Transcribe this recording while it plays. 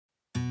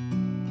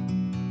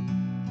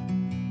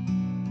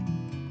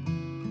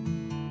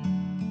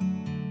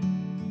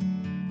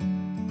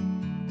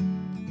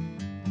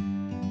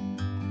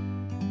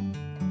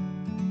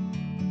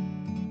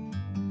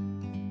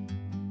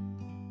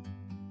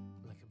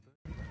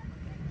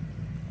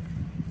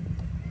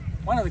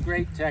One of the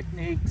great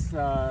techniques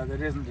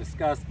that isn't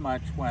discussed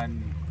much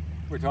when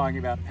we're talking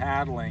about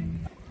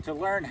paddling, to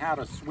learn how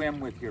to swim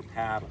with your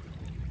paddle.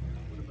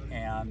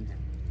 And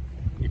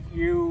if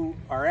you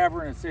are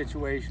ever in a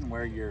situation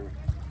where you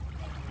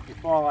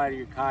fall out of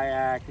your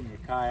kayak and your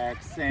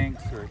kayak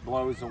sinks or it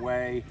blows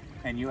away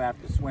and you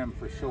have to swim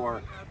for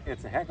shore,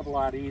 it's a heck of a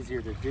lot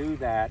easier to do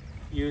that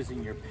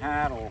using your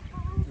paddle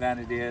than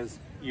it is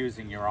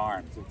using your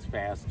arms. It's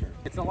faster.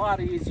 It's a lot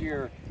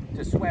easier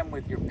to swim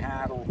with your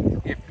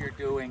paddle if you're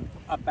doing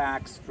a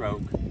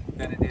backstroke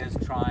than it is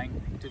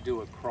trying to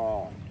do a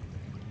crawl.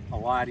 A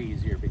lot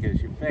easier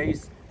because your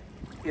face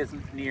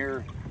isn't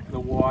near the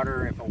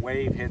water. If a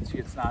wave hits you,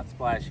 it's not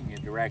splashing you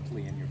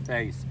directly in your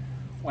face.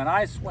 When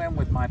I swim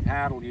with my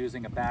paddle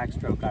using a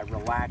backstroke, I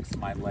relax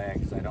my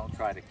legs. I don't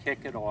try to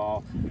kick at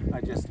all.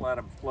 I just let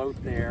them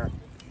float there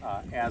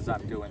as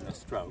I'm doing the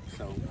stroke.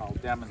 So I'll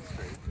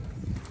demonstrate.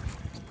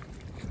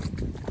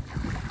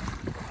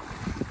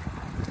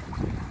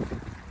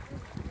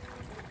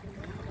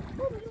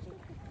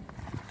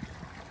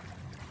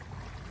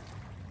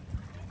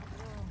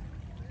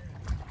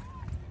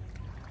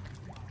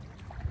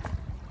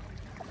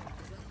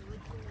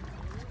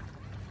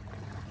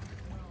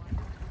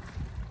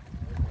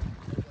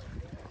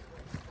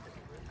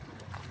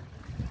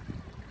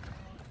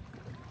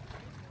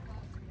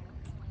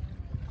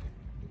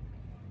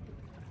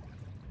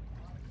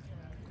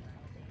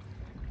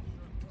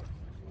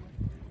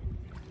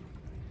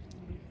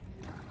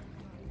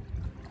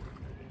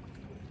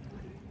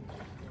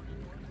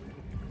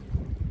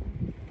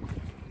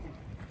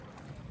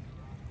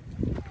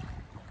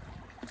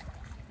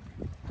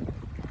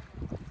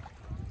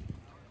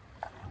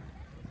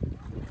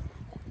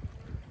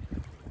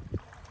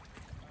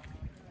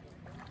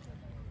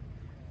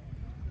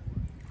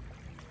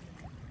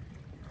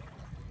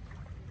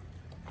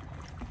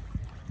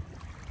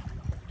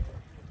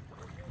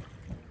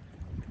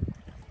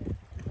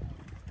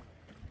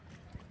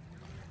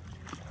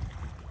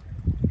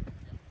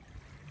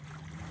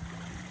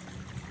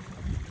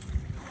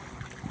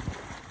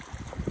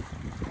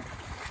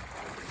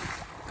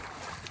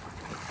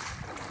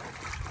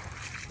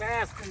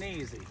 Fast and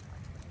easy.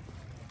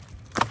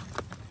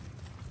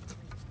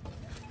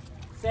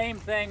 Same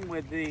thing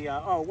with the,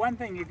 one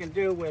thing you can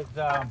do with,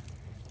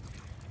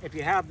 if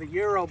you have the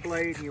Euro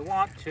blade and you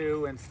want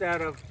to, instead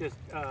of just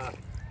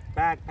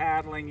back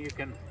paddling, you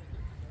can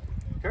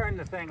turn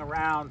the thing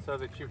around so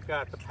that you've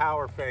got the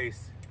power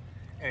face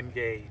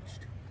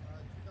engaged.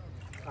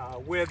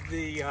 With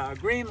the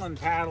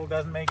Greenland paddle,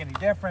 doesn't make any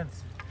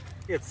difference.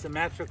 It's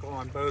symmetrical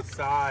on both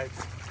sides.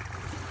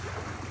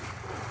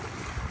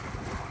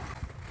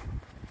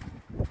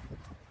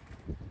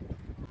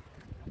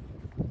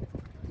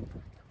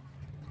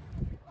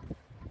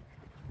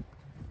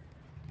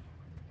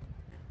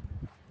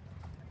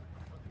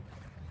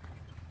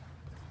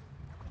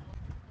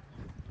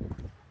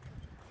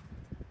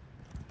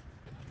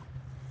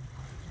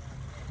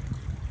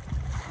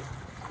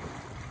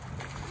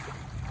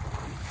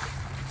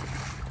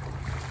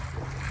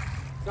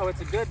 So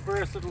it's a good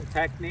versatile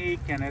technique,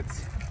 and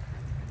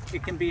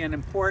it can be an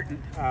important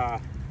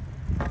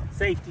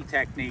safety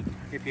technique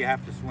if you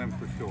have to swim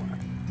for shore.